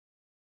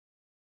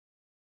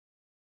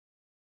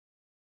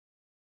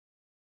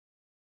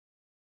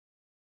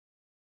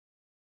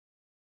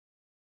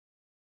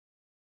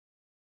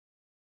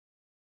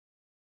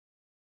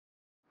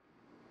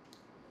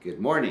Good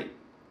morning.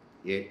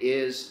 It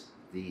is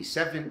the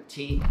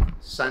 17th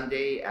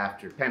Sunday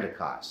after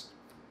Pentecost,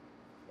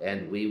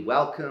 and we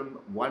welcome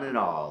one and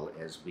all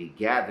as we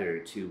gather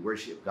to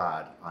worship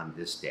God on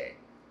this day.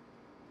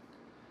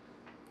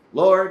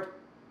 Lord,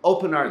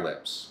 open our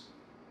lips,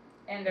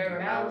 and our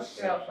mouths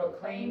shall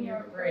proclaim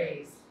your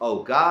praise.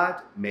 O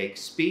God, make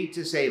speed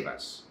to save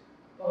us.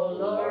 O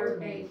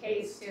Lord, make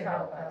haste to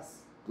help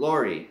us.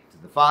 Glory to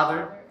the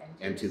Father,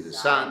 and to the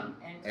Son,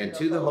 and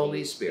to the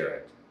Holy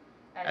Spirit,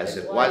 as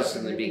it was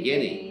in the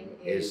beginning,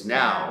 is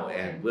now,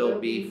 and will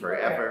be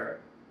forever.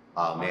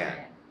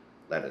 Amen.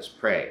 Let us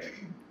pray.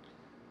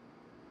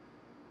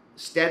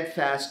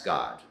 Steadfast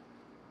God,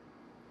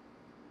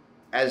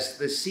 as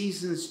the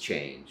seasons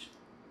change,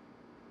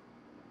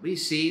 we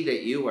see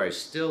that you are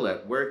still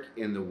at work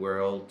in the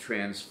world,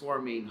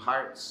 transforming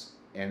hearts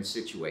and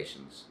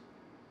situations.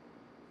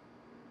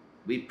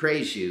 We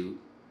praise you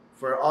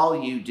for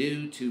all you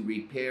do to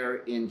repair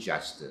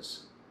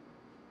injustice,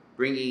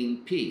 bringing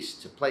peace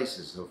to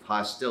places of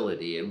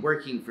hostility and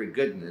working for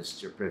goodness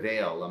to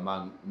prevail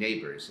among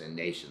neighbors and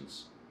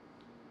nations.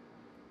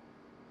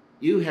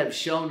 You have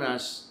shown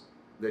us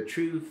the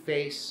true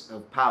face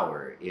of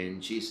power in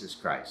Jesus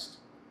Christ,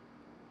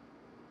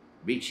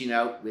 reaching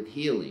out with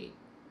healing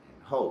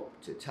and hope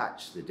to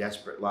touch the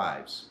desperate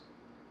lives.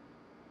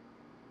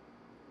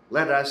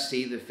 Let us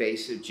see the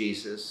face of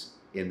Jesus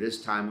in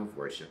this time of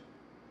worship,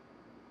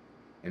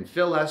 and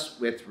fill us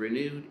with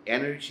renewed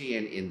energy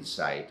and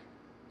insight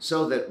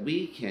so that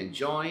we can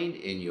join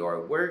in your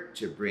work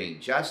to bring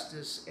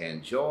justice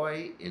and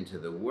joy into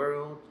the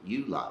world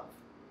you love.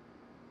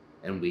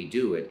 And we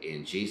do it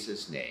in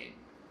Jesus' name.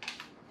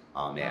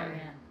 Amen.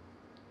 Amen.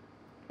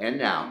 And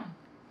now,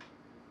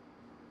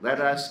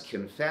 let us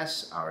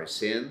confess our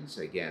sins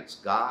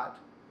against God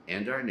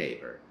and our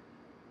neighbor,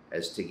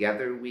 as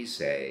together we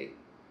say,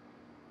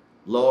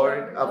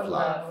 Lord of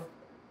love,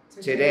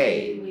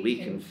 today we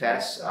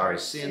confess our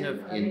sin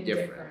of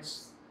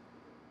indifference.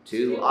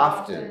 Too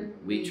often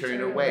we turn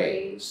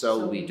away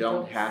so we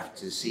don't have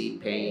to see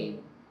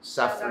pain,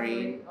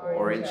 suffering,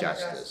 or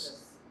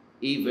injustice,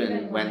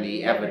 even when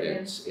the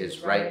evidence is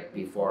right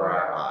before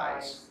our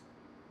eyes.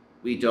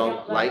 We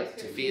don't like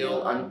to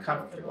feel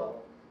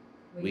uncomfortable.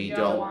 We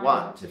don't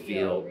want to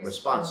feel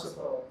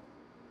responsible.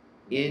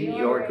 In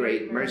your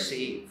great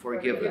mercy,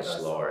 forgive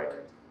us, Lord.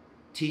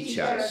 Teach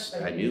us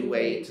a new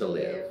way to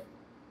live.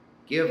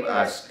 Give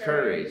us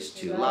courage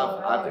to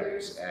love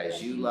others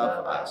as you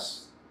love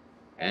us,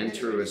 and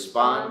to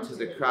respond to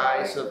the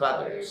cries of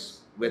others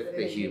with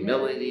the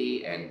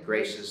humility and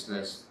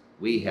graciousness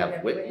we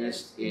have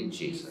witnessed in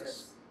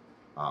Jesus.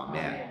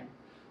 Amen.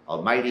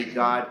 Almighty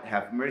God,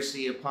 have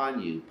mercy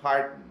upon you,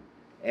 pardon,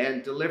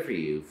 and deliver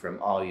you from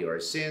all your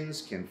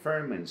sins,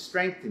 confirm and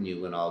strengthen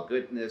you in all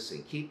goodness,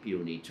 and keep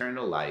you in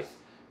eternal life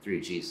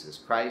through Jesus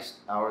Christ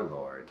our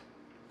Lord.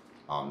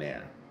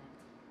 Amen.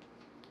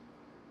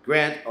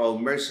 Grant, O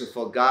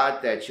merciful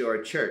God, that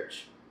your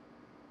church,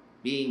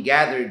 being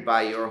gathered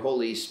by your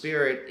Holy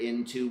Spirit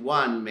into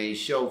one, may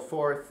show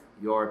forth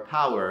your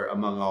power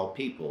among all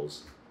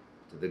peoples,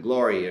 to the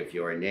glory of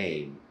your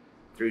name,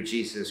 through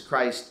Jesus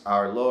Christ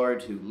our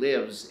Lord, who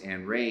lives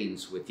and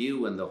reigns with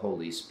you in the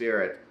Holy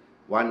Spirit,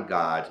 one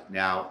God,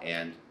 now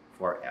and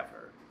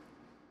forever.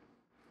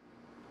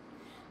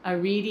 A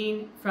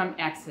reading from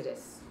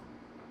Exodus.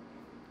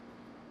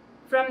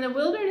 From the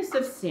wilderness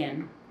of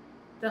Sin,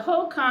 the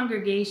whole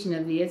congregation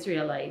of the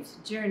Israelites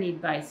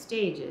journeyed by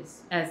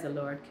stages, as the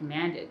Lord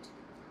commanded.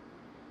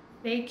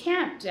 They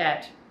camped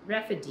at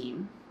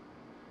Rev'd,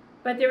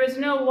 but there was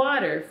no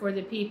water for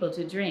the people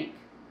to drink.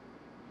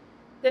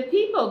 The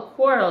people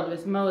quarreled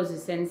with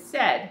Moses and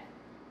said,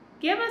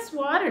 "Give us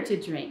water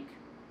to drink."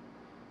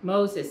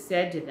 Moses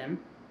said to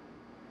them,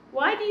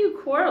 "Why do you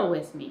quarrel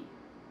with me?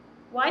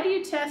 Why do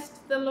you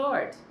test the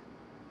Lord?"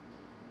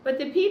 But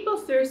the people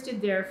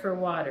thirsted there for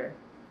water,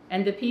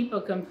 and the people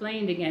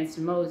complained against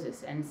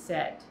Moses and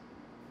said,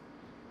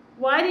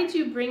 "Why did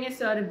you bring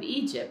us out of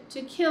Egypt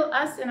to kill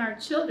us and our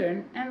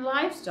children and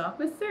livestock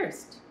with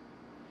thirst?"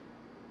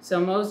 So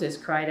Moses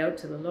cried out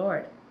to the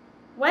Lord,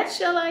 "What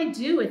shall I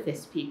do with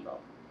this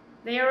people?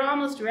 They are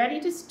almost ready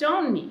to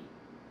stone me."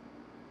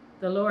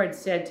 The Lord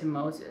said to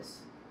Moses,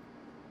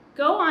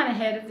 "Go on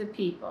ahead of the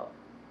people,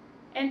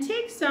 and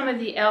take some of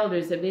the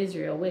elders of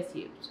Israel with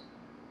you.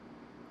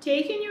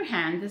 Take in your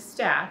hand the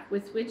staff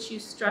with which you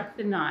struck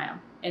the Nile,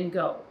 and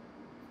go.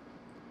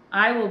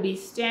 I will be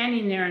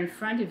standing there in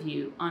front of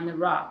you on the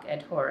rock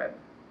at Horeb.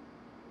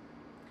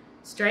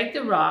 Strike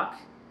the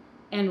rock,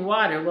 and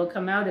water will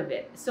come out of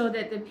it, so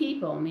that the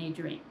people may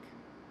drink."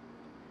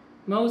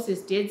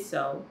 Moses did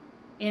so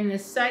in the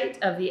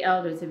sight of the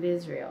elders of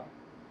Israel.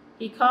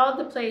 He called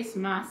the place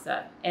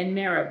Massah and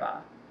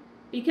Meribah,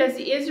 because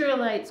the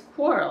Israelites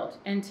quarreled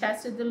and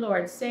tested the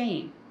Lord,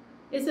 saying,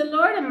 "Is the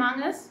Lord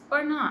among us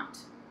or not?"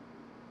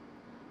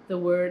 The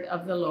word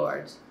of the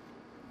Lord.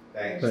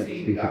 Thanks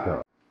be to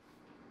God.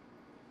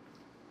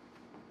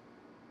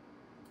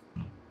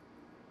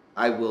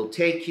 I will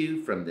take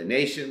you from the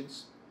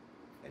nations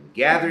and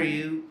gather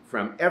you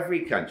from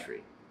every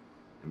country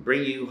and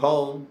bring you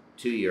home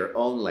to your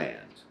own land.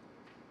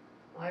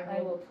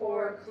 I will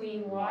pour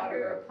clean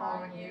water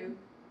upon you,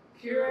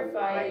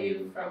 purify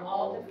you from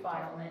all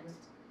defilement,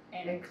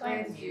 and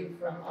cleanse you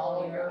from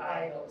all your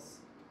idols.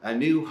 A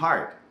new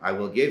heart I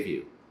will give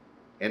you,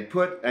 and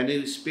put a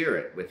new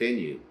spirit within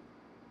you.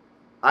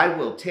 I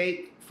will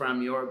take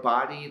from your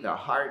body the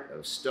heart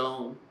of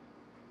stone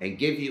and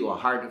give you a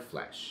heart of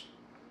flesh.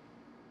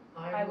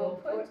 I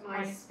will put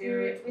my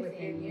spirit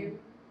within you,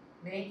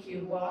 make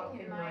you walk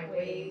in my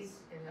ways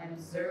and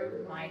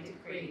observe my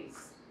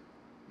decrees.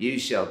 You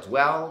shall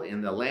dwell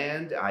in the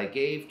land I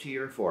gave to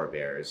your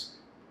forebears.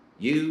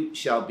 You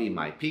shall be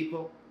my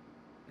people,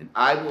 and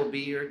I will be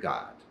your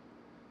God.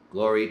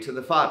 Glory to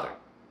the Father,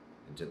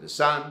 and to the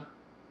Son,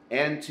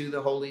 and to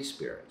the Holy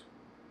Spirit.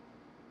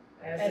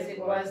 As it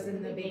was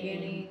in the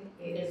beginning,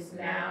 is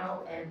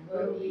now, and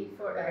will be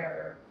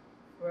forever,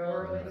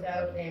 world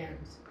without end.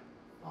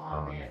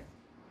 Amen.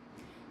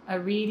 A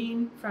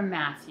reading from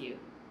Matthew.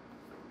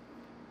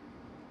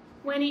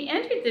 When he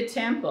entered the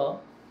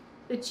temple,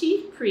 the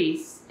chief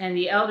priests and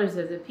the elders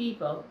of the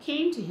people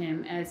came to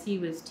him as he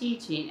was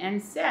teaching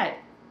and said,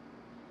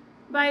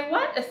 "By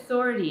what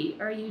authority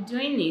are you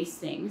doing these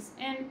things,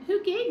 and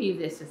who gave you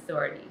this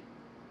authority?"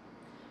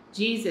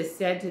 Jesus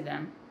said to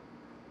them,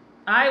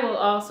 "I will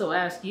also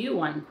ask you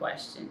one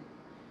question.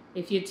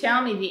 If you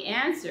tell me the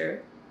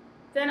answer,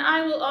 then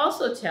I will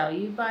also tell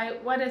you by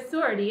what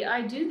authority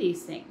I do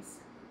these things.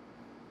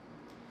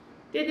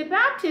 Did the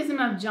baptism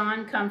of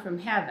John come from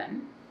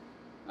heaven,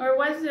 or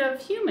was it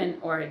of human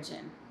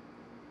origin?"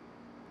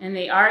 And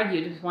they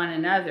argued with one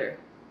another.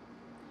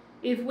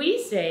 "If we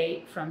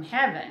say, 'From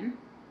heaven,'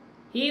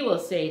 he will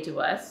say to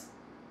us,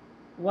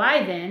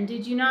 'Why then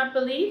did you not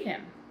believe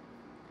him?'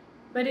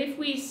 But if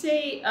we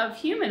say, 'Of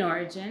human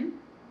origin,'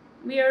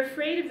 we are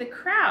afraid of the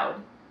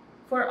crowd,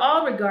 for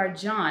all regard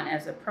John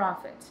as a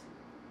prophet."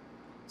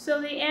 So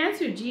they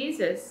answered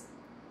Jesus,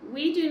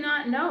 "We do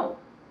not know."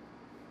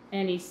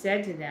 And he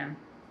said to them,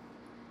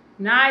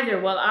 "Neither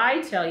will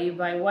I tell you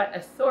by what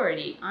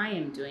authority I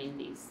am doing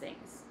these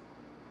things."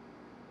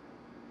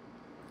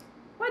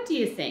 What do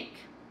you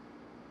think?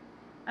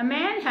 A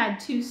man had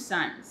 2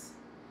 sons.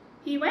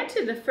 He went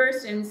to the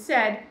first and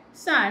said,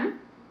 "Son,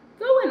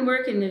 go and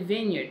work in the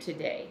vineyard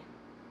today."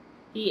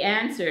 He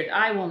answered,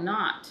 "I will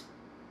not."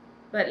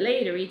 But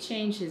later he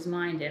changed his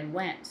mind and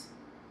went.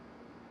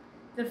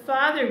 The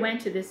father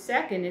went to the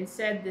second and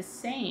said the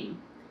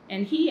same,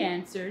 and he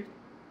answered,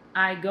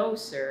 "I go,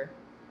 sir."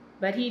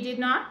 But he did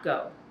not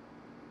go.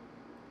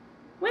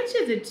 Which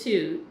of the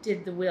 2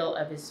 did the will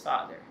of his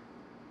father?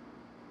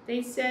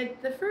 They said,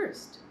 "The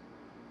first."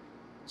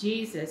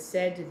 Jesus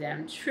said to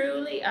them,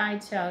 "Truly I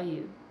tell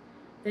you,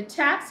 the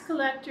tax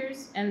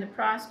collectors and the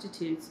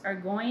prostitutes are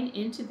going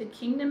into the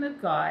kingdom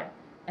of God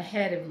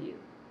ahead of you.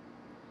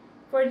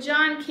 For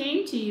John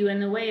came to you in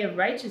the way of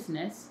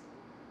righteousness,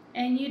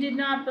 and you did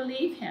not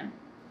believe him.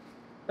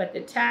 But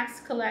the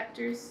tax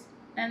collectors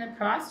and the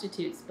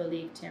prostitutes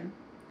believed him.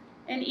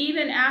 And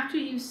even after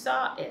you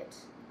saw it,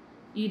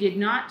 you did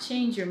not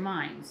change your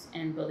minds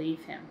and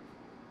believe him."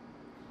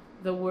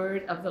 The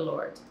word of the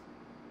Lord.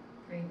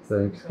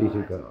 Thanks be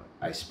to God.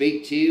 I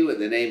speak to you in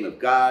the name of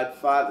God,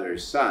 Father,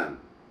 Son,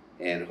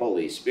 and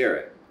Holy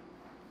Spirit.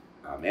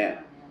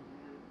 Amen.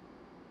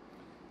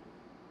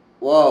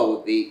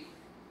 Whoa, the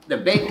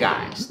big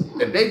guys,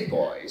 the big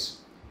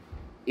boys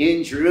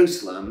in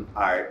Jerusalem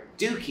are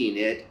duking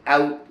it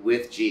out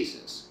with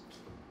Jesus.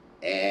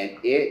 And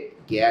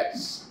it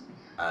gets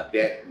a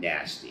bit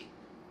nasty.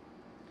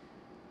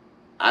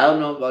 I don't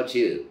know about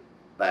you,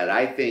 but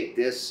I think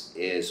this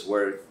is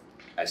worth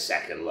a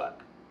second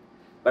look.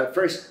 But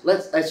first,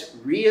 let's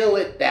reel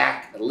it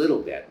back a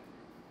little bit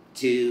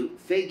to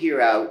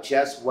figure out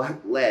just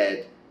what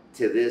led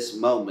to this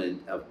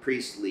moment of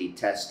priestly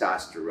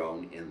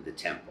testosterone in the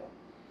temple.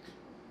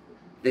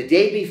 The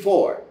day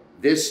before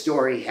this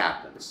story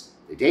happens,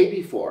 the day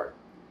before,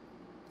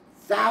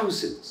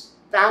 thousands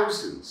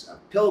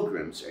of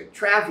pilgrims are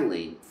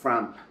traveling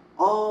from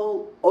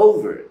all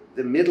over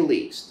the Middle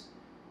East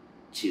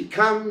to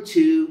come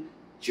to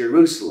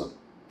Jerusalem,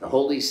 the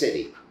holy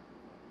city,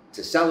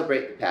 to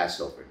celebrate the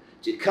Passover,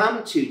 to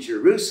come to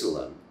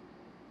Jerusalem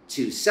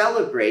to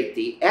celebrate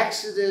the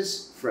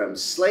exodus from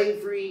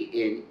slavery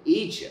in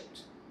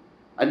Egypt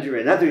under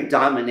another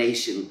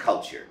domination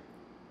culture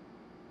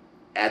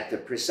at the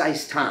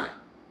precise time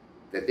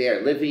that they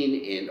are living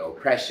in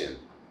oppression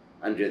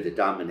under the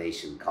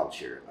domination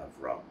culture of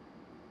Rome.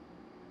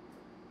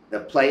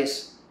 The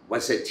place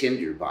was a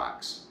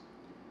tinderbox.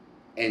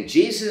 And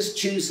Jesus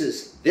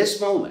chooses this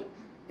moment,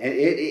 and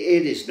it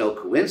is no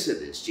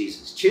coincidence,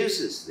 Jesus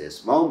chooses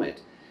this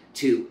moment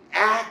to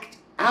act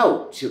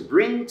out, to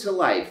bring to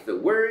life the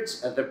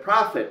words of the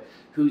prophet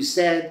who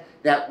said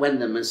that when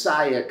the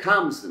Messiah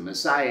comes, the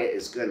Messiah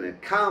is going to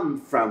come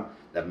from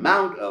the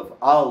Mount of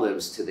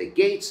Olives to the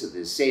gates of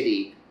the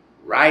city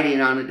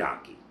riding on a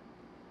donkey.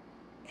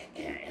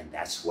 And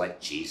that's what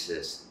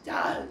Jesus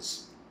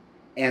does.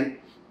 And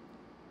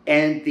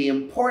the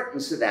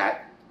importance of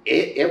that,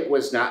 it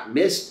was not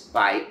missed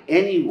by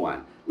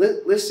anyone.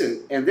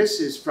 Listen, and this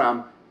is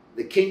from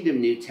the Kingdom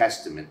New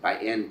Testament by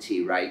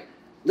N.T. Wright,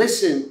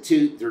 listen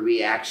to the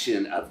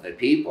reaction of the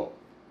people.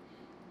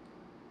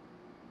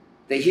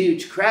 The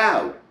huge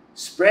crowd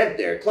spread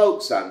their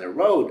cloaks on the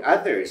road.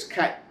 Others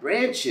cut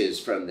branches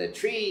from the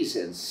trees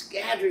and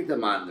scattered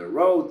them on the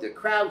road. The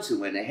crowds who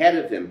went ahead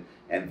of him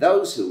and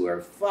those who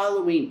were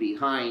following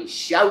behind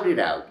shouted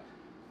out,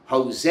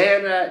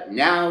 "Hosanna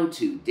now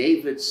to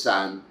David's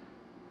son,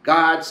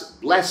 God's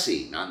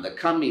blessing on the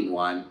coming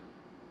one,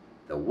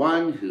 the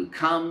one who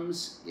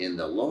comes in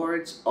the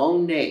Lord's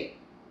own name.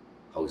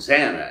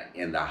 Hosanna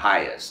in the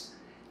highest."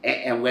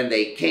 And when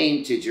they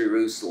came to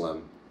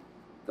Jerusalem,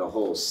 the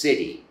whole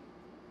city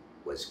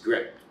was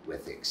gripped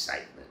with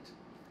excitement.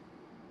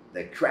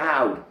 The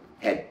crowd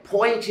had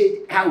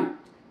pointed out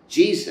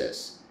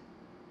Jesus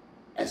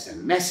as a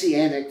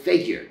messianic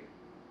figure,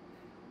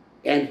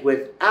 and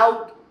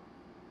without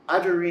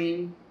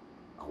uttering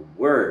a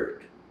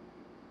word,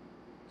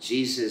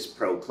 Jesus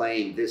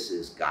proclaimed, "This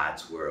is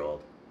God's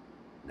world,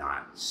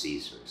 not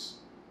Caesar's."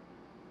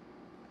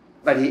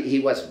 But he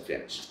wasn't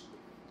finished.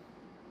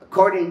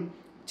 According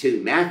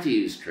to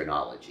Matthew's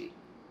chronology,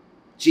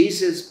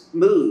 Jesus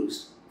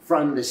moves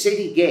from the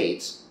city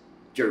gates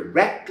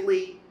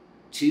directly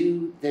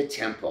to the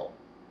temple.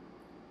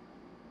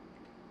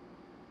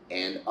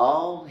 And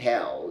all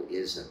hell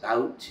is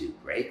about to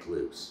break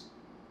loose.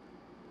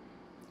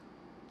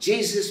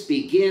 Jesus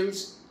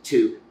begins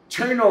to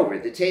turn over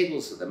the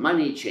tables of the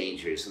money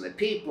changers and the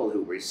people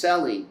who were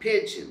selling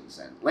pigeons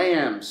and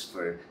lambs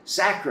for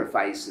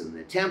sacrifice in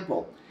the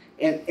temple,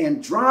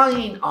 and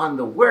drawing on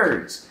the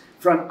words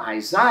from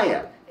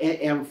Isaiah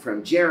and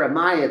from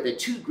Jeremiah, the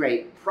two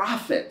great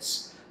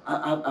prophets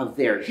of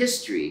their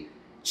history.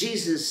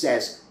 Jesus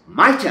says,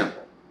 my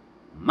temple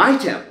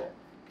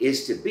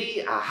is to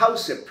be a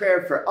house of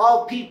prayer for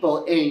all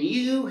people, and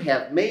you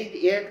have made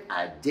it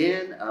a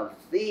den of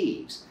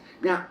thieves.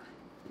 Now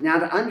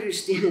to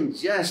understand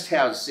just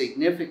how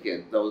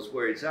significant those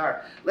words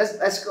are,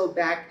 let's go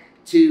back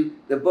to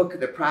the book of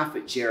the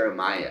prophet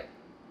Jeremiah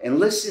and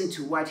listen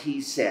to what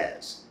he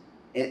says.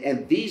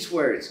 And these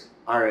words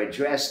are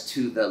addressed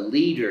to the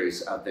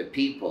leaders of the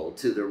people,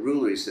 to the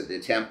rulers of the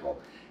temple.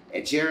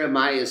 And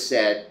Jeremiah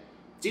said,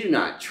 "Do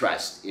not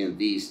trust in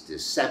these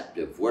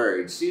deceptive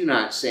words. Do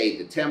not say,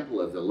 the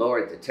temple of the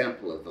Lord, the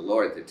temple of the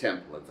Lord, the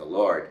temple of the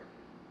Lord.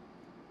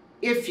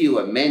 If you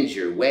amend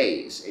your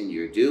ways and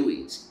your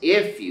doings,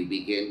 if you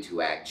begin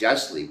to act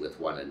justly with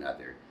one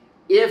another,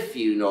 if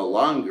you no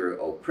longer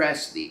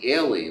oppress the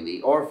alien,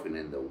 the orphan,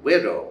 and the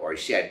widow, or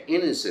shed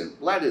innocent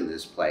blood in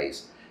this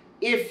place,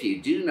 if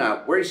you do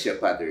not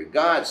worship other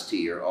gods to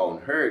your own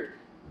hurt,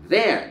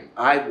 then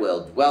I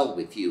will dwell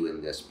with you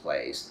in this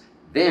place.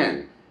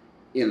 Then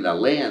in the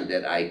land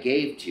that I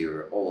gave to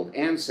your old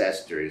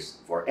ancestors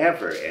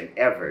forever and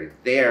ever,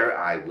 there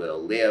I will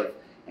live."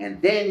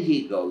 And then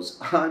he goes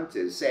on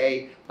to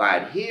say,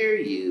 "But here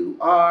you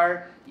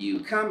are, you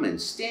come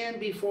and stand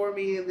before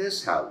me in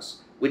this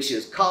house, which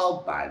is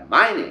called by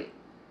my name,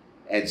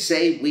 and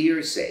say we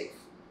are safe.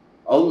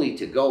 Only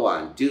to go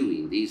on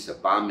doing these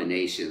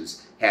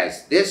abominations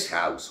has this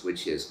house,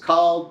 which is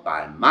called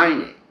by my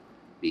name,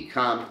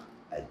 become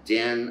a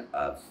den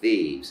of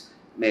thieves."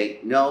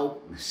 Make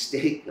no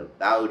mistake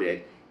about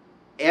it,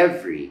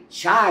 every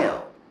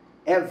child,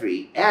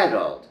 every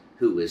adult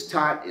who was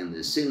taught in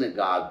the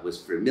synagogue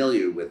was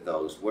familiar with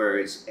those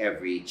words.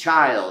 Every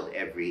child,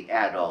 every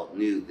adult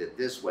knew that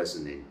this was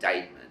an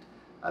indictment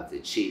of the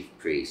chief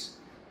priests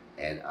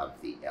and of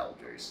the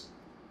elders.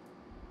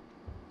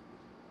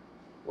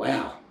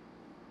 Well,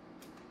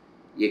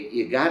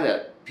 you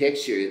gotta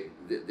picture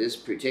this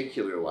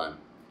particular one,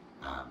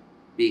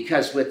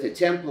 because with the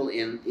temple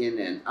in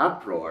an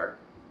uproar,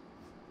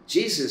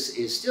 Jesus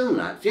is still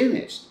not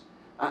finished.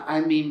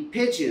 I mean,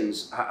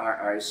 pigeons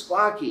are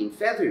squawking,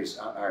 feathers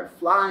are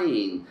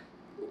flying,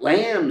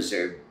 lambs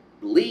are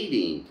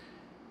bleeding.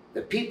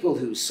 The people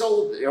who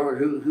sold or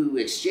who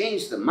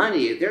exchanged the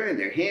money, they're in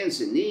their hands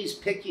and knees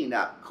picking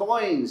up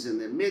coins in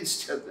the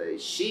midst of the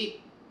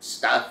sheep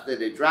stuff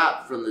that had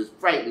dropped from the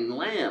frightened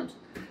lambs.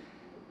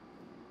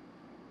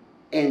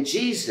 And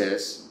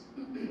Jesus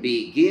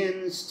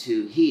begins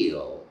to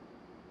heal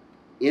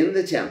in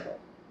the temple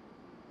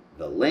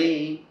the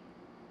lame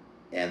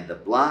and the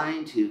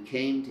blind who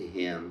came to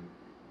him.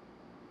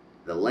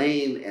 The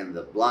lame and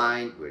the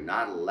blind were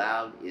not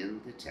allowed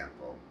in the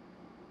temple.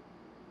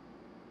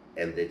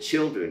 And the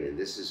children, and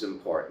this is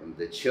important,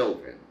 the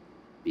children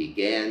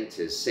began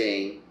to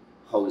sing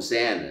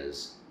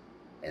hosannas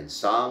and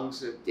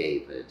songs of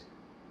David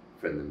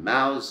from the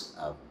mouths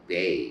of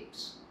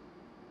babes.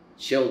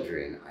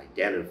 Children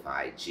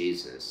identified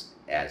Jesus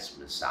as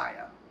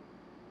Messiah.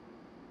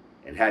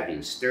 And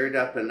having stirred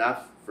up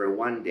enough for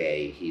one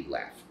day, he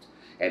left.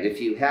 And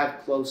if you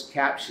have closed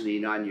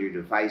captioning on your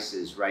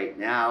devices right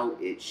now,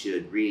 it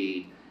should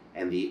read,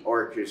 "And the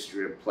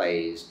orchestra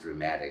plays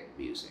dramatic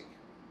music."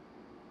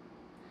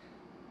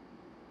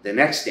 The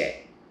next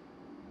day,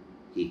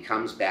 he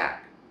comes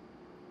back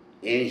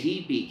and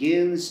he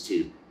begins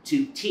to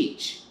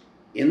teach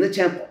in the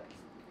temple.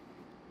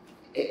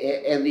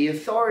 And the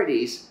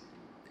authorities,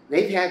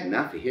 they've had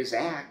enough of his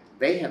act.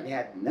 They have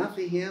had enough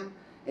of him.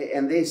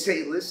 And they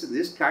say, listen,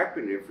 this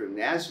carpenter from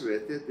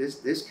Nazareth,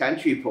 this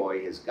country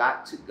boy has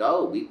got to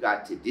go. We've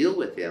got to deal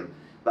with him,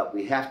 but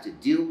we have to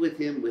deal with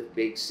him with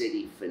big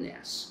city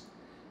finesse.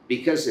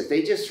 Because if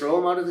they just throw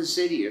him out of the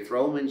city or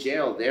throw him in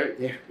jail, there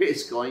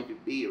is going to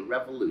be a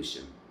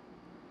revolution.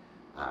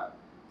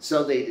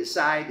 So they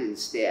decide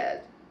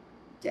instead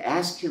to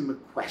ask him a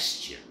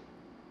question,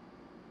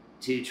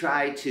 to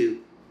try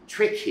to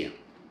trick him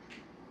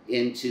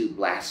into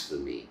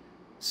blasphemy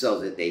so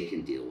that they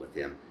can deal with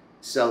him.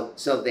 So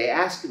they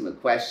ask him a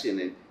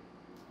question,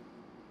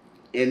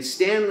 and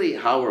Stanley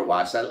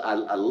Hauerwas,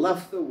 I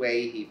love the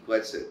way he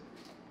puts it.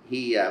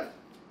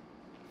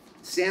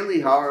 Stanley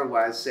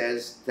Hauerwas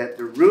says that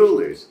the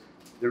rulers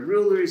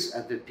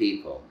of the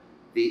people,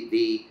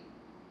 the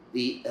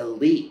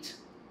elite,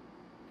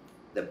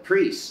 the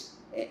priests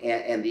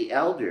and the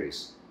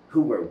elders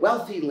who were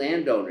wealthy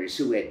landowners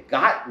who had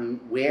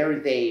gotten where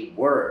they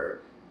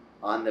were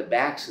on the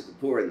backs of the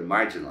poor and the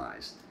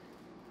marginalized,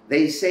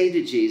 they say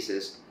to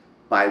Jesus,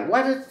 by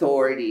what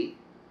authority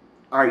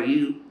are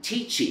you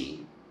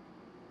teaching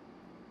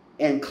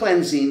and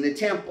cleansing the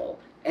temple?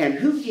 And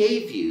who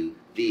gave you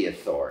the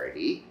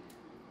authority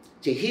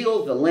to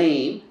heal the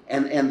lame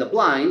and the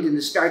blind and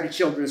to start a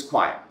children's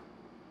choir?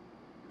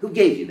 Who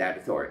gave you that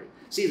authority?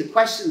 See, the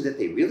question that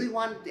they really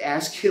wanted to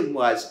ask him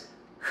was,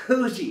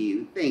 who do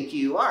you think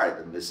you are,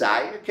 the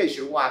Messiah? Because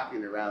you're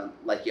walking around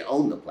like you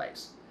own the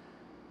place.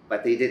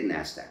 But they didn't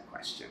ask that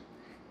question.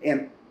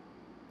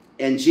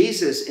 And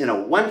Jesus, in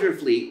a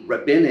wonderfully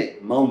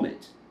rabbinic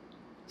moment,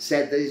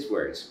 said these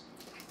words.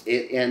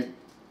 And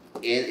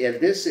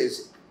this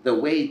is the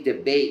way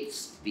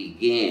debates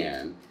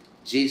began.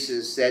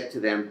 Jesus said to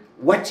them,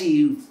 what do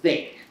you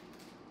think?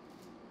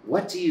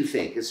 What do you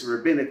think? It's a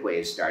rabbinic way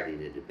of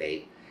starting a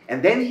debate.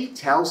 And then he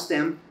tells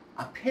them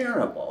a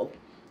parable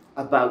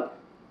about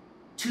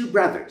two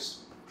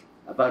brothers,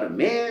 about a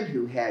man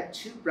who had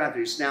two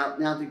brothers. Now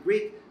the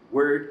Greek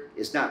word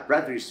is not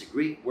brothers. The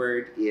Greek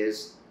word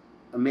is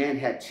a man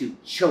had two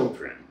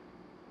children.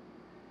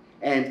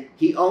 And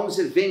he owns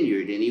a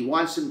vineyard, and he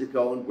wants them to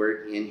go and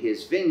work in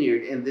his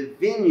vineyard. And the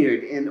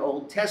vineyard in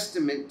Old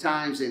Testament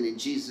times and in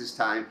Jesus'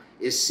 time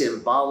is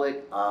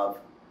symbolic of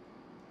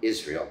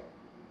Israel.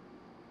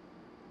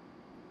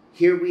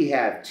 Here we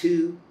have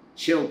two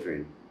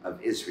children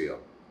of Israel.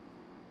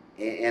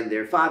 And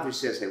their father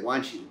says, I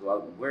want you to go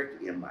out and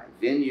work in my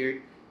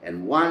vineyard.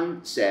 And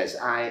one says,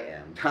 I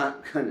am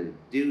not going to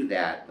do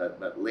that,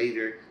 but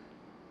later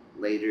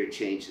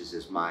changes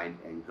his mind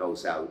and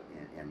goes out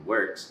and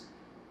works.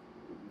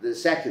 The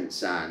second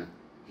son,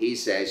 he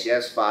says,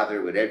 yes,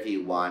 Father, whatever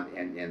you want,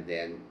 and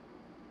then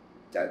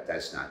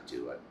does not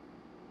do it.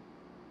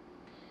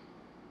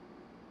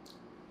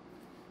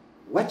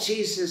 What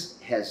Jesus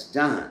has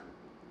done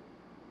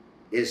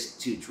is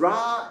to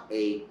draw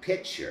a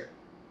picture,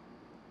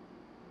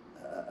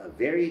 a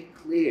very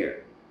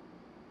clear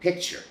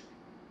picture,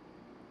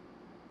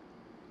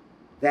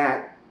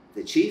 that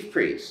the chief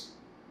priests,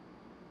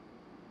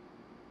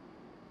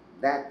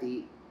 that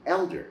the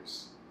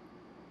elders,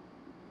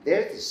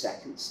 they're the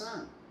second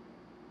son.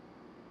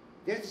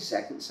 They're the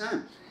second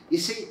son. You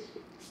see,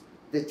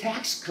 the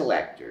tax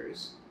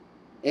collectors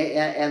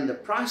and the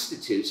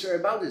prostitutes are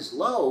about as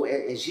low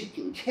as you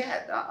can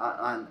get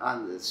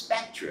on the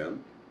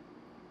spectrum.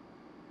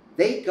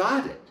 They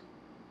got it.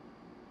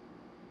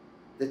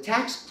 The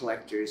tax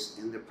collectors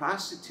and the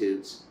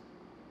prostitutes,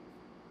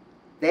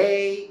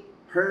 they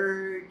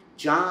heard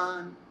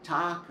John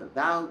talk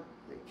about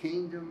the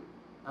kingdom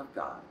of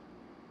God.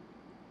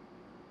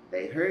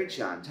 They heard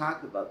John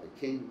talk about the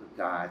kingdom of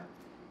God,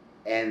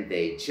 and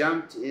they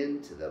jumped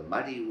into the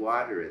muddy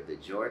water of the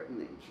Jordan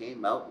and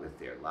came out with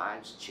their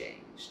lives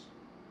changed.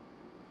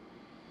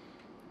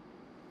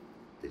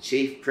 The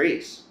chief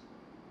priests,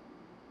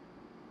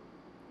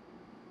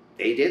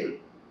 they didn't.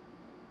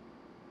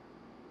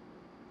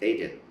 They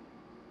didn't.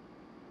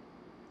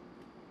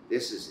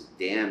 This is a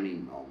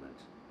damning moment.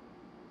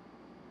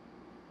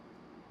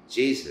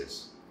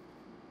 Jesus,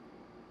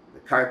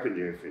 the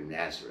carpenter from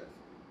Nazareth,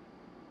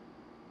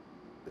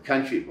 the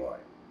country boy,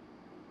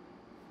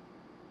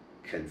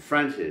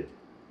 confronted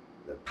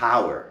the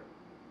power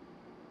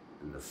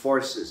and the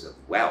forces of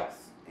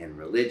wealth and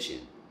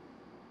religion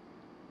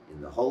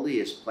in the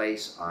holiest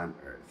place on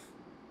earth.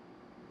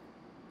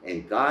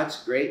 And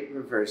God's great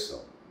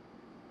reversal,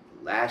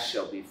 the last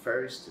shall be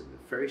first and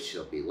the first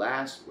shall be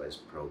last, was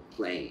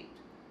proclaimed.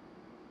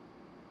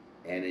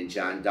 And in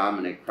John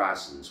Dominic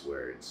Crossan's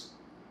words,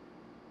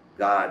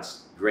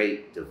 God's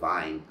great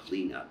divine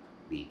cleanup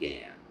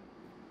began.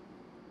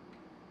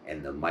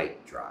 And the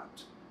mic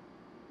dropped.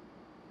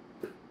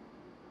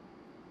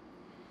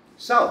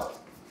 So,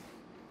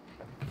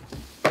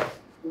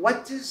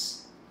 what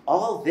does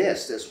all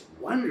this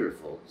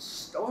wonderful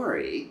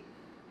story,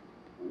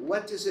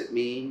 what does it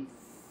mean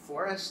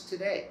for us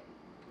today?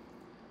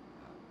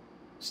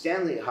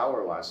 Stanley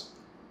Hauerwas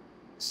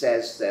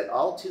says that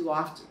all too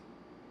often,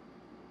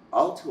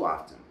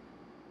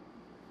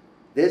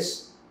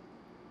 this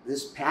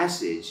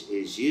passage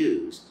is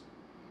used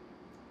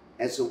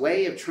as a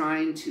way of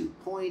trying to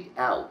point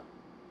out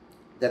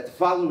that the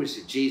followers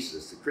of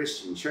Jesus, the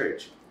Christian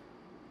church,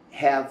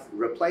 have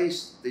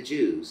replaced the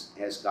Jews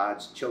as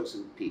God's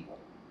chosen people,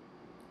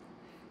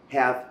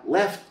 have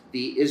left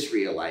the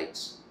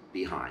Israelites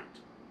behind.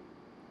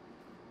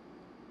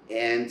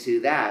 And to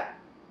that,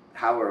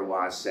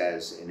 Hauerwas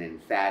says an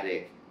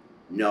emphatic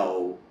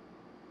no,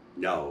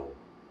 no,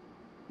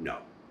 no.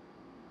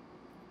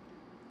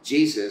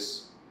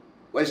 Jesus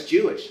was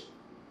Jewish.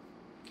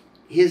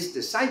 His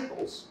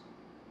disciples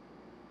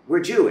were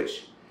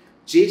Jewish.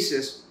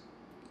 Jesus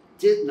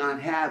did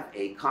not have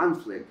a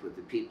conflict with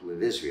the people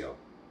of Israel.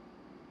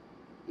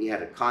 He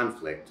had a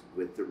conflict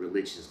with the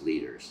religious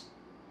leaders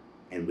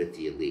and with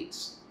the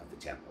elites of the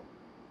temple.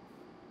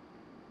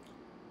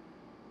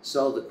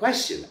 So the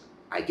question,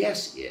 I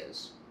guess,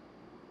 is,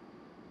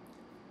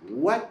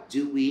 what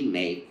do we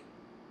make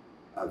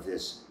of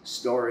this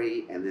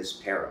story and this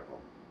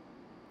parable?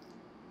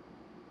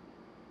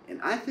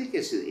 And I think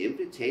it's an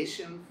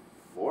invitation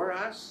for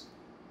us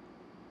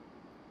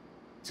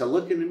to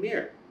look in the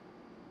mirror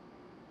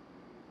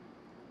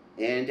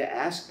and to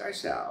ask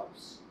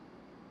ourselves,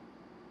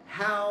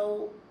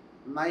 how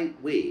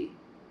might we,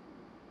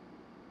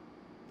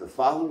 the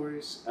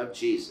followers of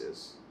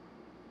Jesus,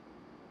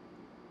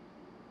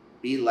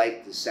 be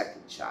like the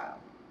second child?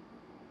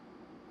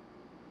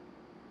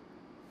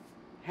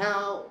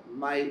 How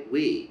might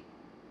we,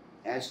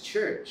 as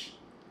church,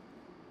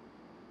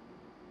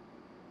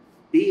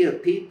 be a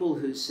people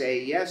who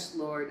say, yes,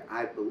 Lord,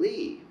 I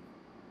believe,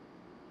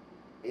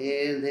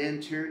 and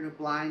then turn a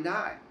blind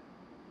eye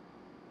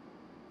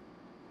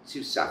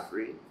to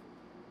suffering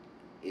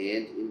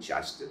and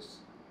injustice,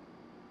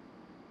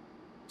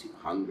 to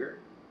hunger,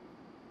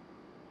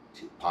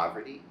 to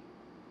poverty,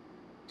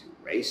 to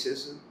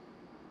racism,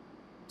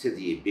 to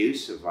the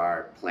abuse of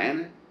our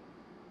planet,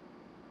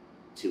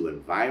 to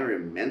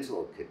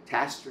environmental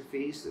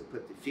catastrophes that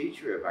put the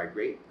future of our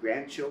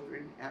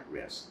great-grandchildren at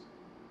risk?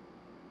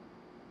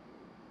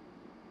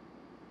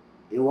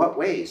 In what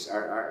ways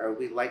are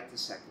we like the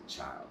second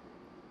child?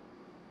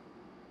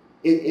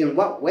 In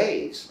what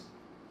ways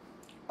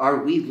are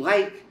we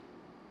like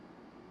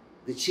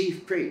the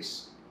chief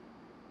priests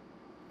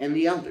and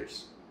the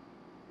elders?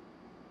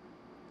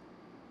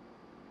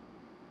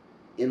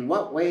 In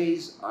what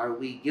ways are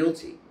we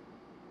guilty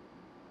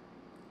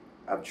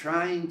of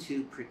trying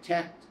to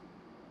protect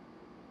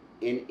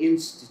an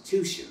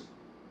institution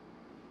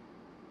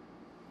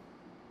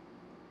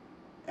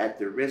at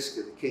the risk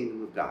of the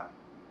kingdom of God?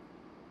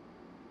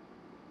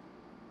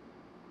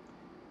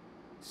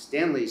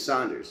 Stanley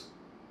Saunders,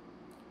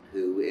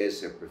 who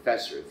is a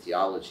professor of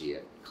theology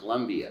at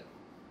Columbia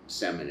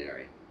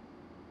Seminary,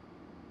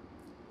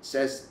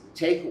 says the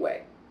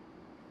takeaway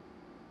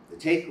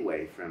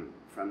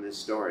from this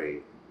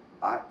story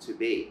ought to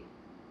be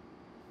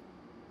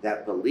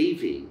that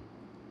believing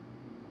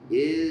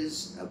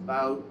is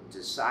about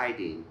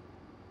deciding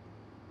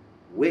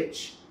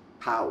which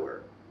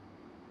power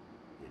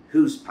and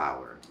whose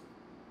power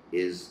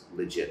is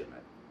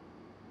legitimate.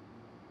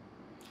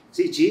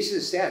 See,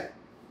 Jesus said,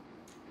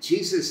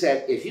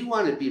 if you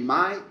want to be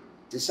my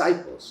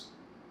disciples,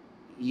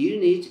 you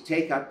need to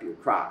take up your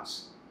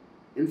cross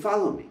and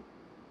follow me.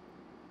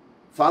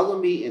 Follow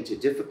me into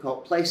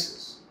difficult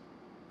places.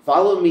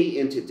 Follow me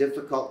into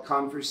difficult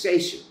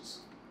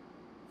conversations.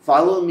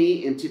 Follow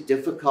me into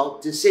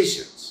difficult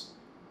decisions.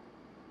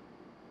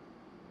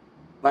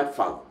 But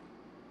follow me.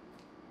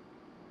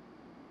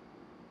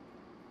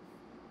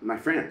 My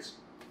friends,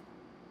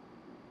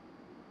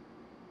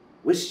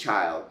 which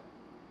child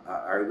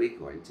are we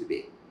going to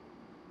be?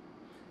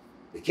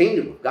 The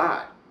kingdom of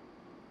God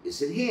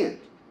is at hand.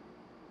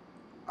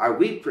 Are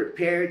we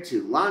prepared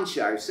to launch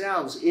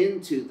ourselves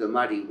into the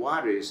muddy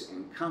waters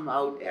and come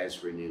out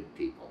as renewed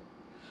people?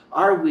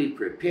 Are we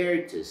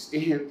prepared to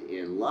stand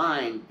in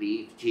line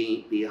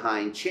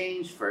behind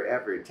change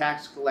forever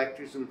tax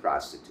collectors and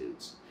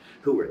prostitutes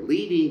who are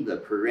leading the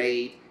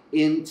parade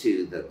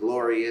into the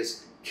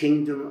glorious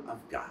kingdom of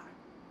God,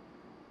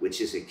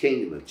 which is a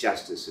kingdom of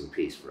justice and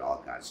peace for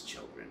all God's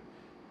children?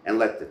 And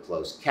let the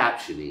closed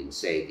captioning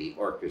say the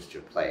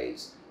orchestra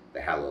plays the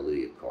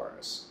Hallelujah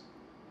chorus.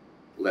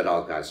 Let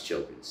all God's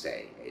children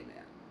say amen.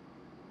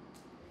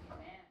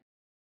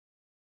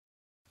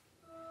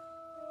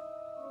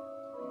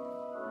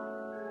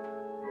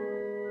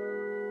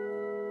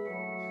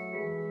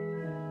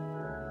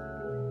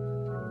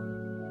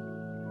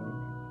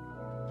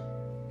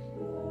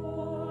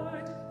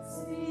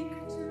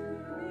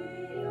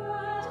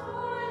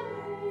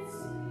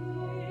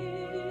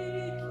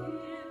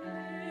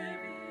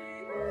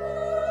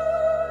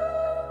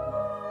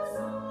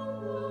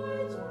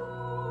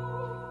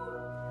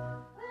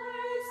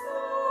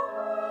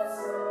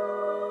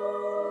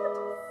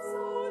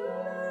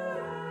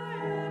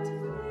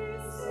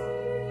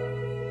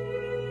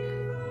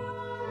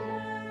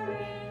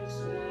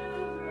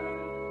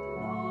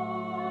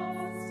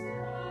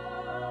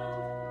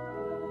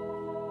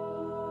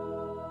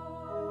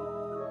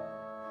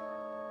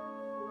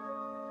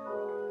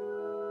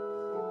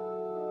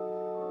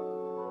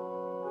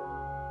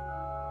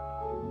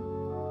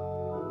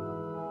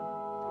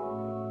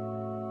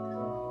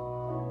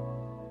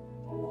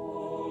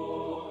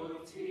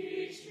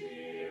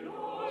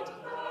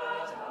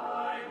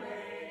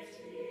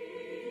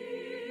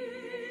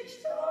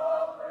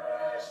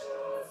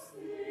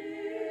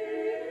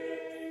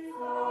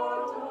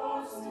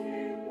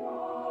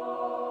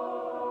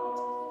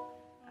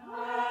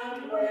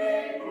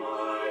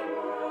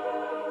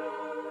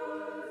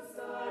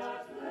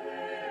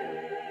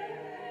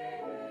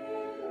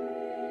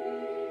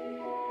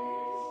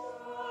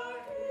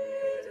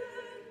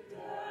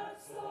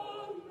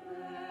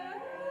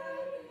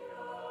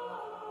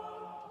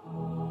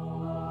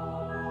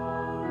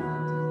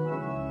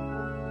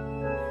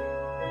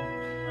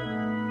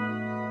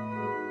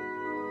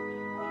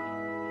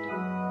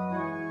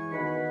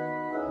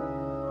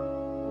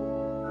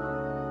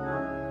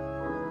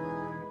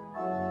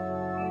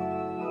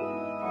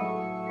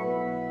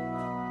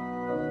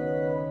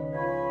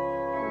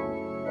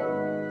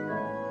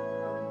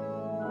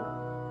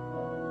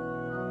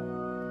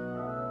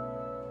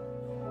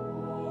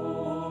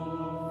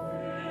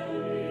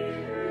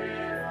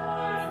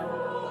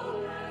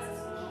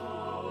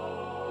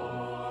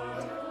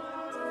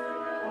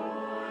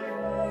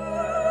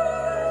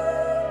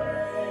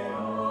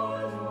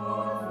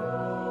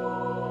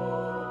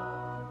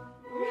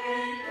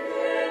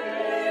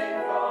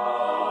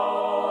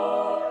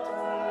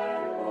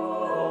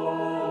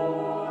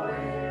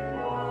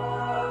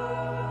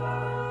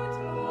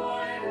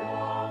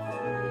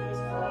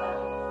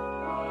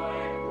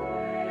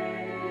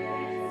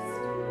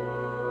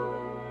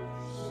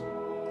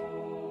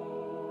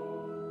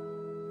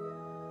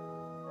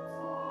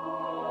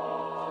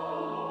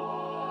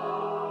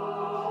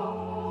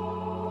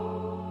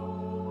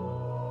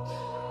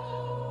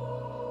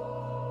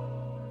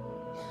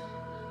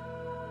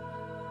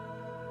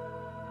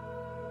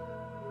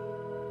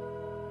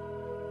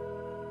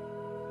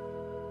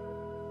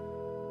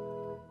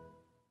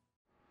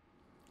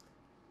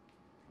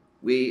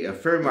 We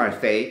affirm our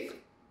faith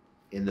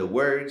in the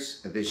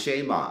words of the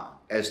Shema,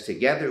 as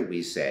together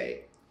we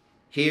say,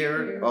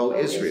 Hear, O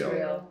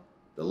Israel,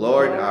 the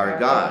Lord our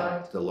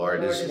God, the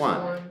Lord is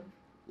one.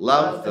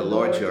 Love the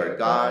Lord your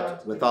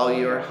God with all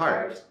your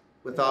heart,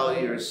 with all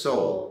your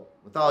soul,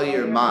 with all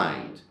your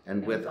mind,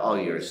 and with all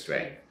your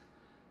strength.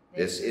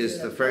 This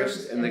is the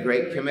first and the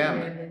great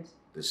commandment.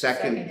 The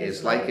second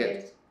is like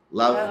it,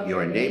 love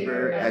your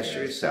neighbor as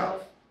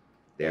yourself.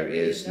 There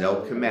is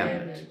no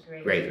commandment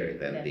greater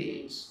than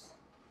these.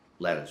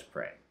 Let us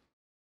pray.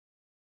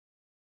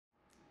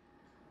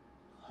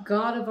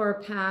 God of our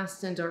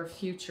past and our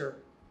future,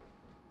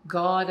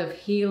 God of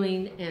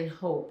healing and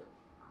hope,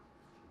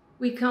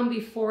 we come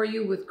before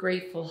you with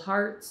grateful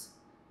hearts,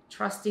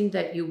 trusting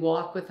that you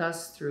walk with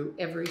us through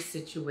every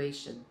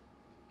situation.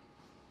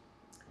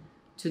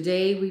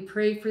 Today, we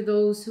pray for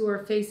those who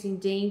are facing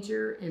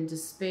danger and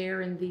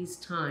despair in these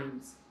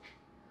times,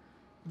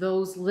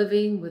 those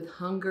living with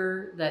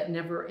hunger that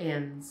never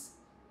ends,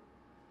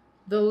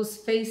 those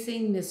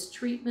facing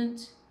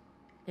mistreatment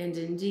and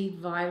indeed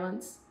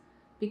violence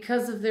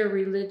because of their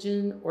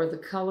religion or the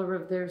color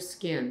of their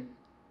skin,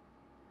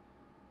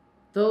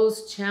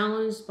 those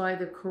challenged by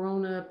the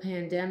corona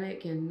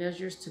pandemic and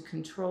measures to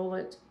control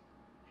it,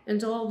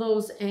 and all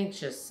those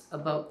anxious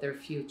about their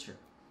future.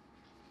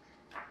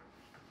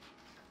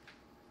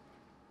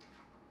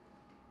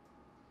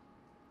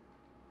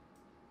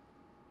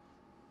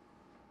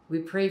 We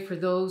pray for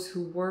those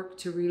who work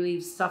to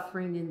relieve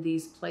suffering in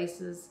these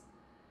places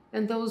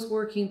and those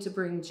working to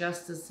bring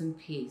justice and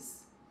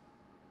peace.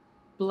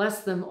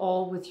 Bless them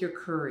all with your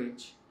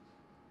courage.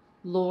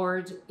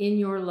 Lord, in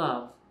your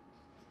love,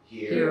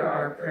 hear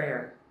our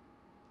prayer.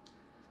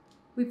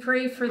 We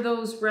pray for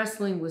those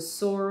wrestling with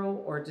sorrow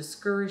or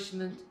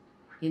discouragement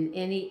in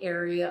any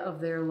area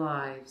of their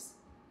lives,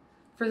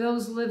 for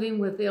those living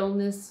with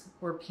illness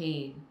or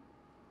pain,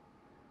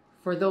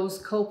 for those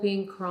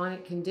coping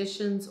chronic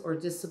conditions or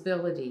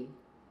disability,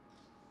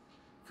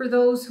 for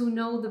those who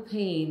know the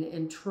pain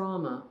and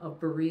trauma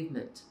of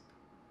bereavement.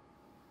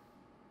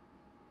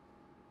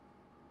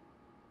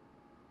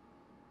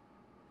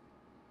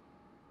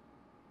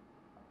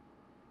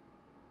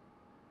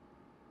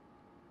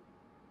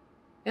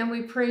 And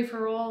we pray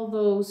for all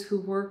those who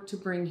work to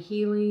bring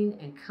healing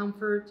and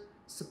comfort,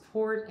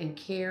 support, and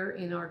care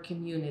in our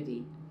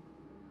community.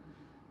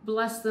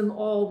 Bless them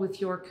all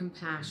with your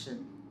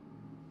compassion.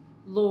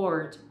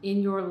 Lord,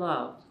 in your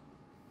love,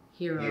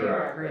 hear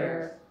our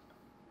prayer.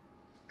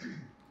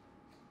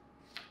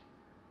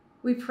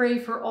 We pray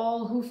for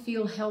all who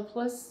feel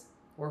helpless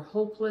or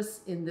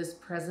hopeless in this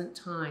present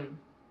time,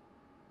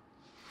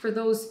 for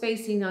those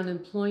facing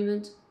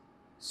unemployment,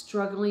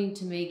 struggling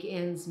to make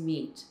ends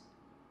meet,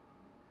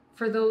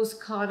 for those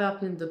caught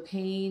up in the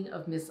pain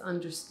of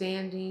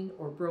misunderstanding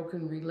or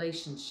broken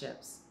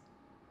relationships,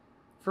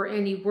 for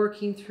any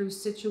working through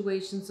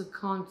situations of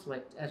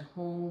conflict at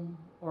home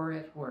or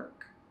at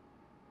work.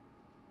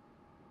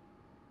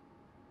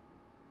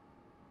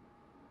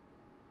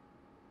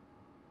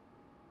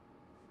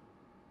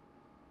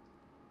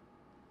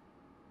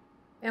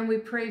 And we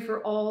pray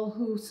for all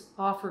who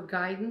offer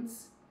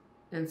guidance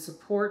and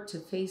support to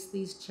face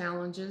these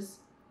challenges,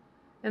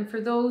 and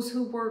for those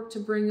who work to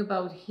bring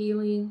about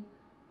healing,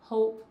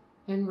 hope,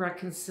 and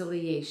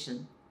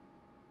reconciliation.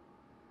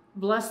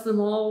 Bless them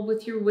all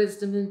with your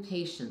wisdom and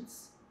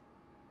patience.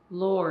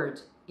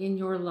 Lord, in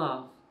your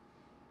love,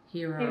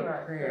 hear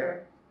our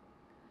prayer.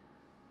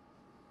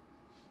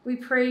 We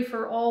pray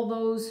for all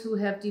those who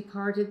have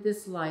departed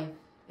this life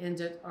and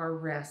at our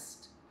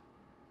rest,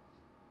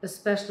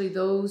 especially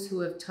those who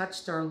have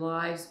touched our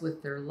lives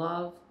with their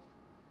love,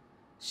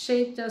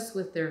 shaped us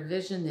with their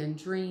vision and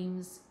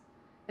dreams,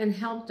 and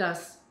helped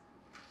us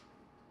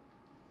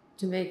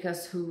to make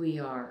us who we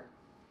are.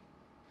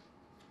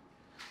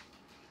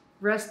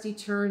 Rest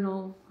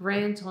eternal,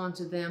 grant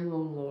unto them, O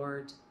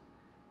Lord,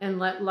 and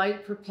let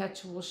light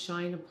perpetual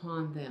shine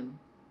upon them.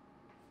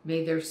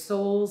 May their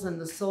souls and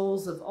the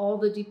souls of all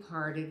the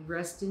departed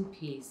rest in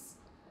peace,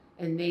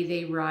 and may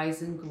they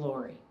rise in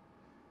glory.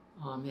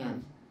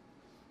 Amen.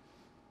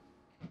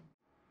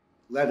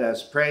 Let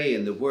us pray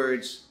in the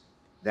words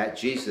that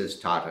Jesus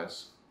taught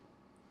us,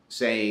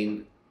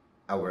 saying,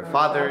 Our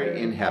Father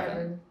in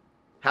heaven,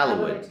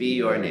 hallowed be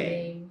your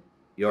name.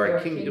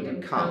 Your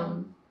kingdom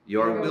come,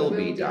 your will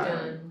be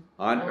done,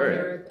 on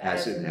earth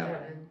as in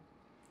heaven.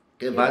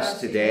 Give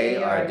us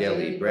today our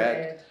daily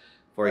bread.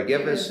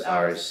 Forgive us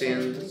our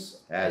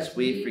sins, as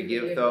we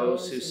forgive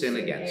those who sin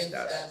against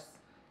us.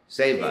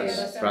 Save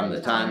us from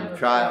the time of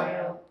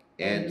trial,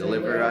 and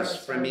deliver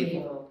us from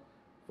evil.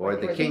 For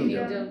the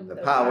kingdom, the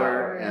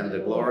power, and the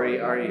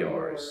glory are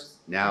yours,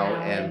 now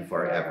and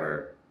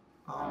forever.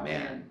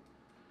 Amen.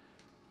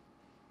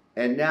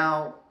 And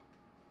now,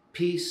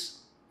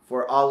 peace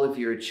for all of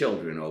your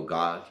children, O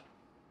God,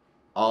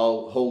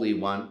 all Holy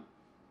One.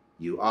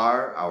 You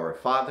are our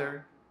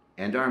Father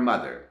and our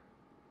Mother,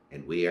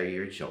 and we are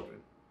your children.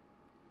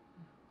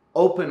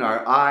 Open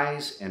our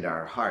eyes and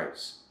our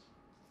hearts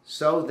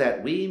so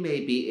that we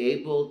may be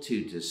able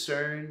to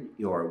discern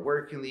your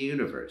work in the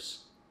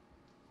universe.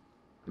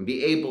 and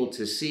be able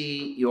to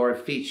see your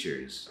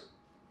features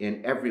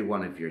in every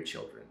one of your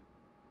children.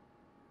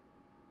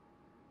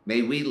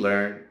 May we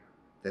learn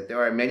that there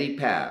are many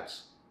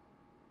paths,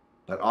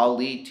 but all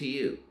lead to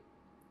you.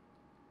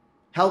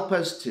 Help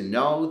us to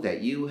know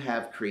that you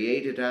have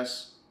created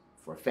us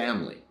for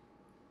family,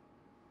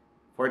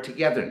 for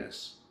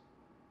togetherness,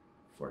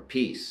 for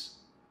peace,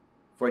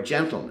 for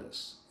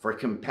gentleness, for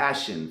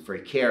compassion, for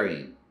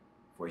caring,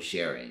 for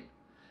sharing.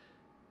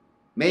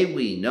 May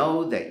we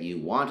know that you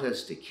want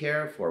us to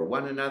care for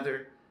one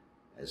another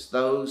as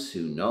those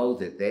who know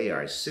that they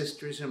are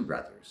sisters and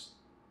brothers,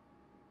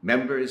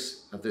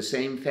 members of the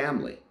same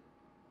family,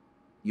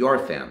 your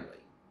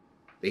family,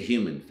 the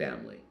human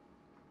family.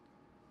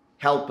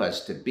 Help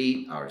us to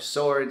beat our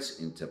swords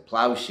into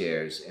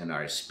plowshares and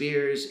our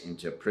spears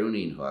into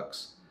pruning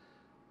hooks,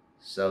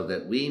 so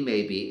that we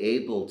may be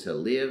able to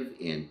live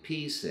in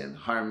peace and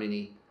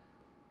harmony,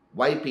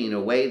 wiping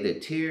away the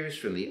tears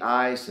from the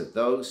eyes of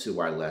those who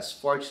are less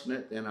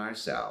fortunate than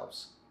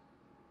ourselves.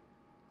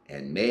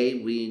 And may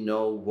we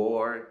know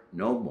war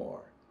no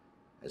more,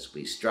 as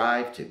we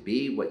strive to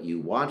be what you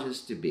want us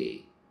to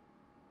be,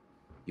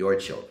 your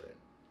children.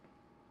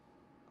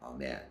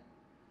 Amen.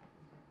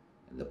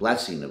 And the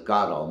blessing of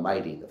God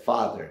Almighty, the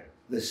Father,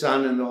 the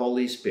Son, and the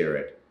Holy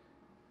Spirit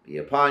be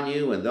upon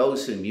you and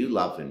those whom you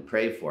love and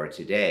pray for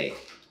today,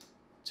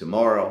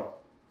 tomorrow,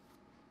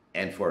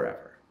 and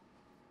forever.